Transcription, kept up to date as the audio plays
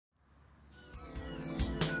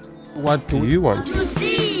What do you want to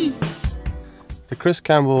see? The Chris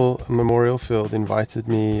Campbell Memorial Field invited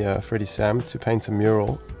me, Freddy Sam, to paint a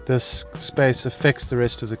mural. This space affects the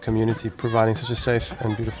rest of the community, providing such a safe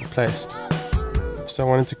and beautiful place. So I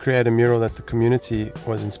wanted to create a mural that the community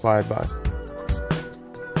was inspired by.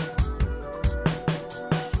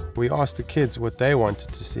 We asked the kids what they wanted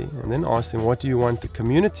to see, and then asked them, what do you want the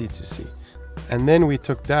community to see? And then we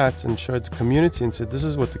took that and showed the community and said, this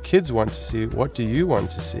is what the kids want to see, what do you want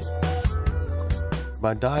to see?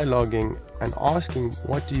 By dialoguing and asking,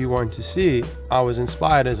 what do you want to see, I was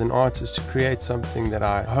inspired as an artist to create something that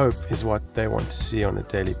I hope is what they want to see on a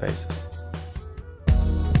daily basis.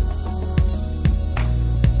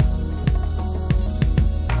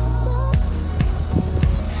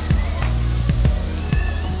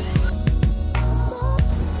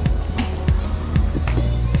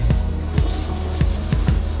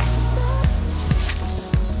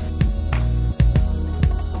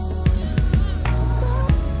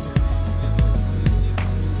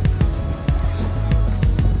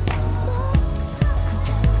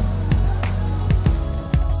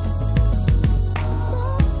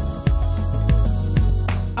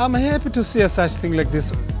 I'm happy to see such thing like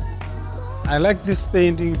this. I like this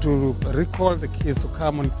painting to recall the kids to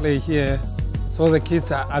come and play here, so the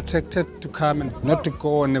kids are attracted to come and not to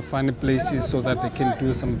go in funny places so that they can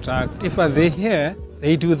do some drugs. If they're here,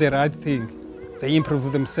 they do the right thing. They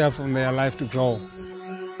improve themselves and their life to grow.